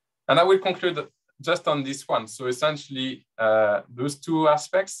 And I will conclude just on this one. So essentially those two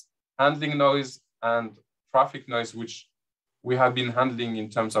aspects, handling noise and traffic noise, which we have been handling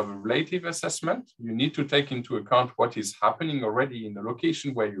in terms of a relative assessment. You need to take into account what is happening already in the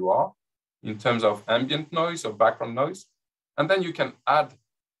location where you are in terms of ambient noise or background noise. And then you can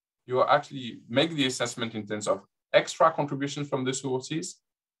actually make the assessment in terms of extra contribution from the sources,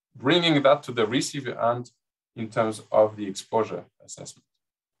 bringing that to the receiver end in terms of the exposure assessment.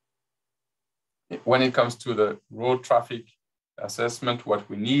 When it comes to the road traffic assessment, what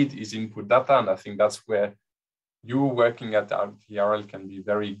we need is input data. And I think that's where you working at RTRL can be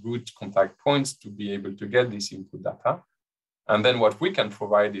very good contact points to be able to get this input data. And then what we can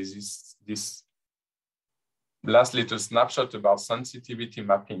provide is this last little snapshot about sensitivity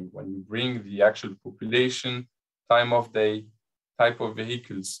mapping. When you bring the actual population, time of day, type of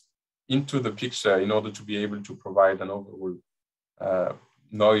vehicles into the picture in order to be able to provide an overall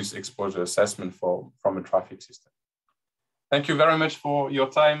noise exposure assessment from a traffic system. Thank you very much for your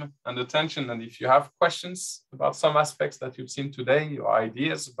time and attention. And if you have questions about some aspects that you've seen today or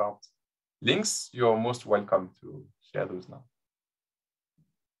ideas about links, you're most welcome to share those now.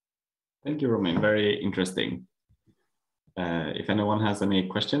 Thank you, Romain. Very interesting. If anyone has any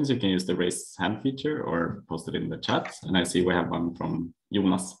questions, you can use the raise hand feature or post it in the chat. And I see we have one from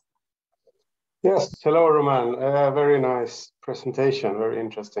Jonas. Yes, hello, Romain. Very nice presentation, very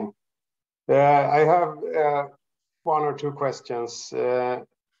interesting. I have one or two questions.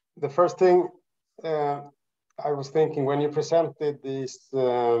 The first thing I was thinking when you presented these,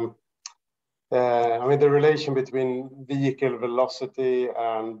 I mean, the relation between vehicle velocity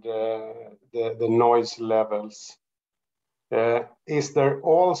and the noise levels. Is there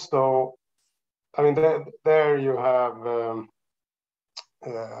also, I mean, there you have,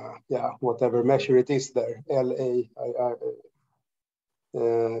 yeah, whatever measure it is there, LA,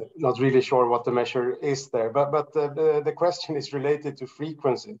 not really sure what the measure is there, but the question is related to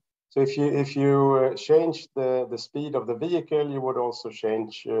frequency. So if you change the speed of the vehicle, you would also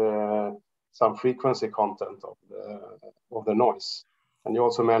change some frequency content of the noise. And you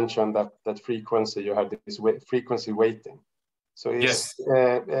also mentioned that frequency, you had this frequency weighting. So yes.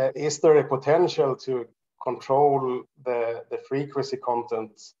 Is there a potential to control the frequency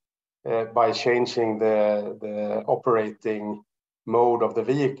content by changing the operating mode of the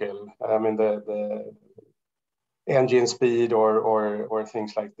vehicle? I mean, the engine speed or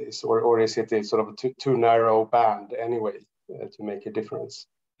things like this, or is it a sort of too narrow band anyway to make a difference?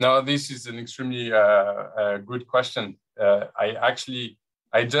 No, this is an extremely good question.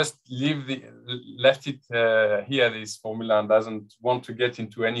 I just left it here, this formula, and doesn't want to get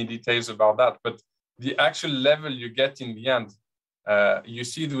into any details about that. But the actual level you get in the end, you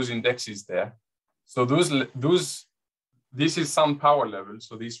see those indexes there. So this is sound power level.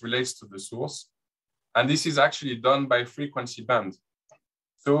 So this relates to the source. And this is actually done by frequency band.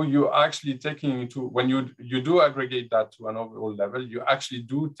 So you're actually taking into, when you do aggregate that to an overall level, you actually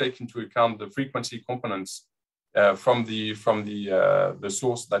do take into account the frequency components from the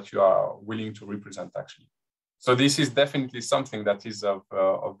source that you are willing to represent, actually. So this is definitely something that is of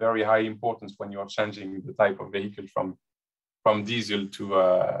very high importance when you're changing the type of vehicle from diesel to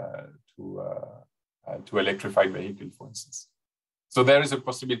electrified vehicle, for instance. So there is a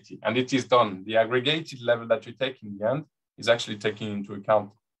possibility, and it is done. The aggregated level that you take in the end is actually taking into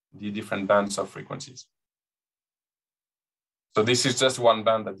account the different bands of frequencies. So this is just one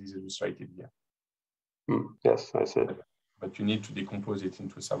band that is illustrated here. Yes, I see. But you need to decompose it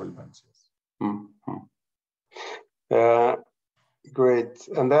into several bands. Yes. Great.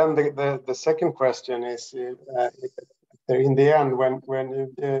 And then the second question is, in the end, when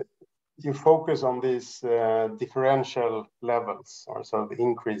you focus on these differential levels, or sort of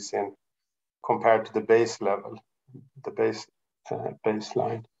increase in compared to the base level, the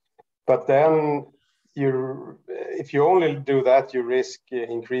baseline. But then if you only do that, you risk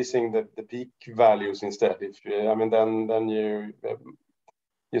increasing the peak values instead. Then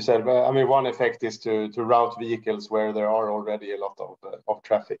you said, I mean, one effect is to route vehicles where there are already a lot of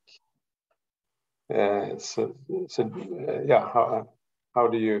traffic. How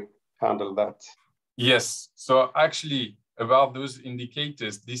do you handle that? Yes. So actually, about those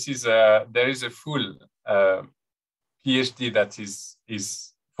indicators, there is a full PhD that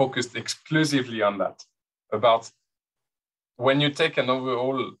is focused exclusively on that. About when you take an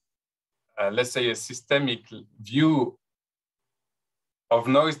overall, let's say, a systemic view of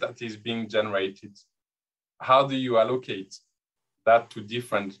noise that is being generated, how do you allocate that to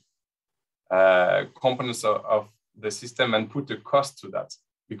different components of the system and put a cost to that?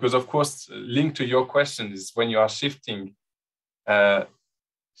 Because of course, linked to your question is when you are shifting the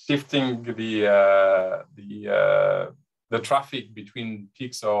traffic between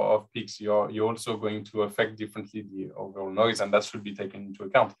peaks or off peaks, you're also going to affect differently the overall noise, and that should be taken into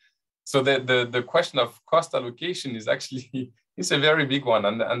account. So the question of cost allocation is actually it's a very big one,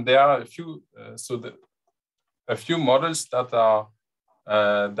 and there are a few models that are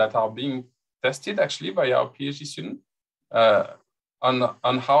being tested actually by our PhD student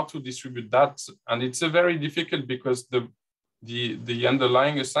on how to distribute that, and it's a very difficult because the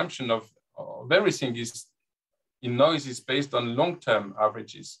underlying assumption of everything in noise is based on long-term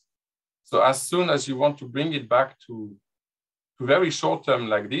averages. So as soon as you want to bring it back to very short-term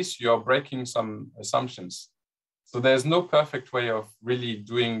like this, you're breaking some assumptions. So there's no perfect way of really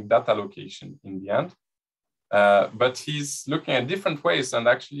doing that allocation in the end. But he's looking at different ways, and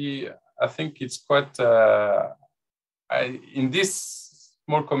actually, I think it's quite in this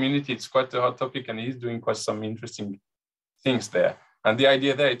small community, it's quite a hot topic, and he's doing quite some interesting things there. And the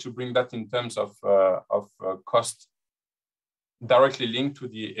idea there is to bring that in terms of cost directly linked to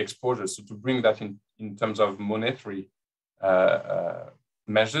the exposure. So to bring that in terms of monetary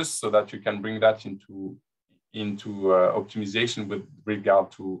measures, so that you can bring that into optimization with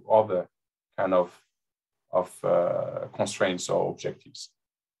regard to other kind of constraints or objectives.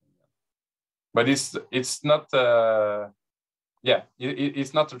 But it's not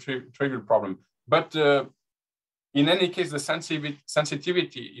it's not a trivial problem. But in any case, the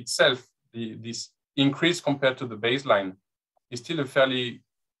sensitivity itself, this increase compared to the baseline, is still a fairly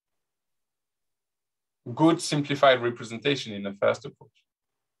good simplified representation in the first approach,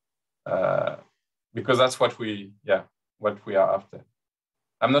 because that's what we are after.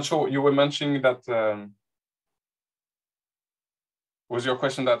 I'm not sure, you were mentioning that, was your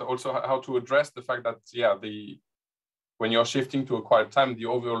question that also how to address the fact that, when you're shifting to acquired time, the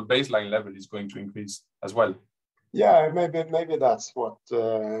overall baseline level is going to increase as well? Yeah, maybe that's what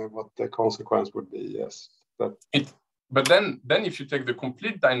the consequence would be, yes. But then if you take the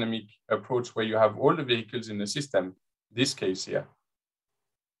complete dynamic approach where you have all the vehicles in the system, this case here,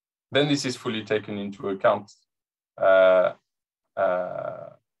 then this is fully taken into account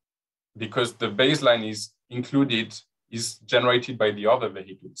because the baseline is generated by the other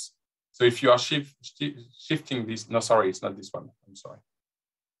vehicles. So if you are shifting this, no, sorry, it's not this one, I'm sorry.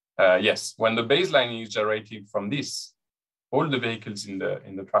 Yes, when the baseline is generated from this, all the vehicles in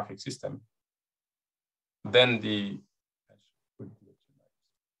the traffic system, then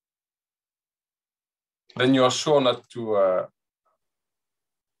you are sure not to,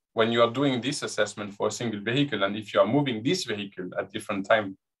 when you are doing this assessment for a single vehicle, and if you are moving this vehicle at different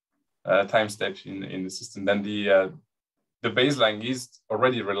time steps in the system, then the baseline is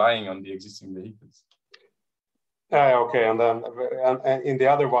already relying on the existing vehicles. Okay, and then in the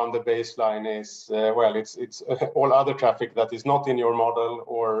other one, the baseline is it's all other traffic that is not in your model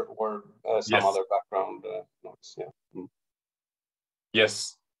or some other background noise. Yeah. Mm.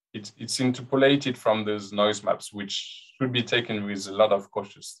 Yes, it's interpolated from those noise maps, which should be taken with a lot of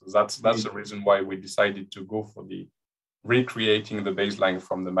caution. So that's the reason why we decided to go for the recreating the baseline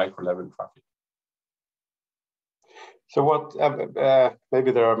from the micro level traffic. So what?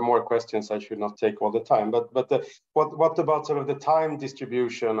 Maybe there are more questions I should not take all the time, but what about sort of the time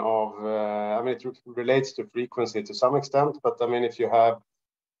distribution of? I mean, it relates to frequency to some extent, but I mean, if you have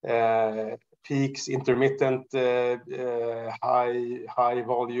peaks, intermittent, high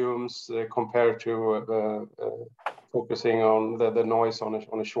volumes compared to focusing on the noise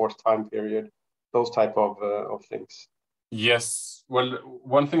on a short time period, those type of things. Yes. Well,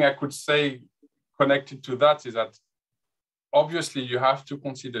 one thing I could say connected to that is that obviously you have to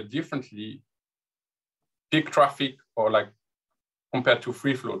consider differently peak traffic or like compared to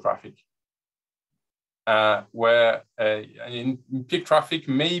free flow traffic, where in peak traffic,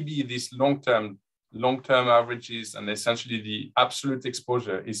 maybe this long-term averages and essentially the absolute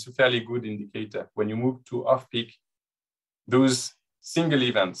exposure is a fairly good indicator. When you move to off-peak, those single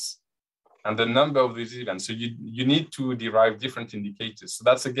events and the number of these events, so you need to derive different indicators. So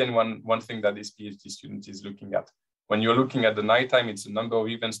that's again one thing that this PhD student is looking at. When you're looking at the nighttime, it's a number of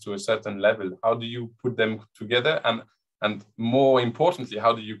events to a certain level. How do you put them together? And more importantly,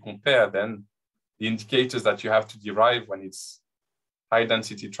 how do you compare then the indicators that you have to derive when it's high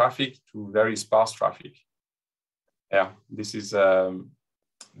density traffic to very sparse traffic? Yeah, this is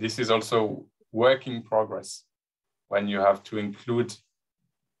also work in progress when you have to include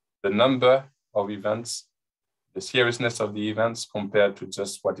the number of events, the seriousness of the events compared to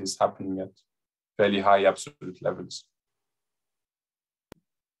just what is happening at fairly high absolute levels.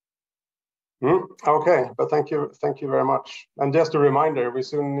 Okay, but thank you very much. And just a reminder, we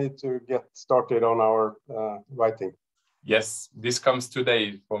soon need to get started on our writing. Yes, this comes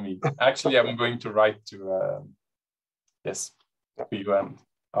today for me. Actually, I'm going to write to to you and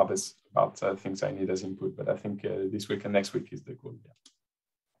others about things I need as input. But I think this week and next week is the goal. Yeah.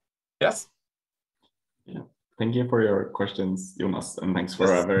 Yes. Yeah. Thank you for your questions, Jonas, and thanks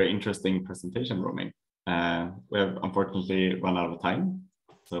for a very interesting presentation, Romain. We have unfortunately run out of time,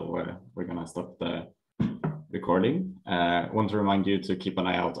 so we're gonna stop the recording. I want to remind you to keep an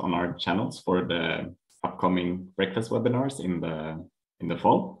eye out on our channels for the upcoming breakfast webinars in the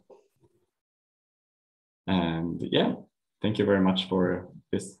fall. And yeah, thank you very much for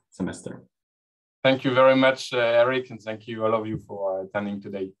this semester. Thank you very much, Eric, and thank you all of you for attending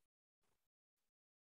today.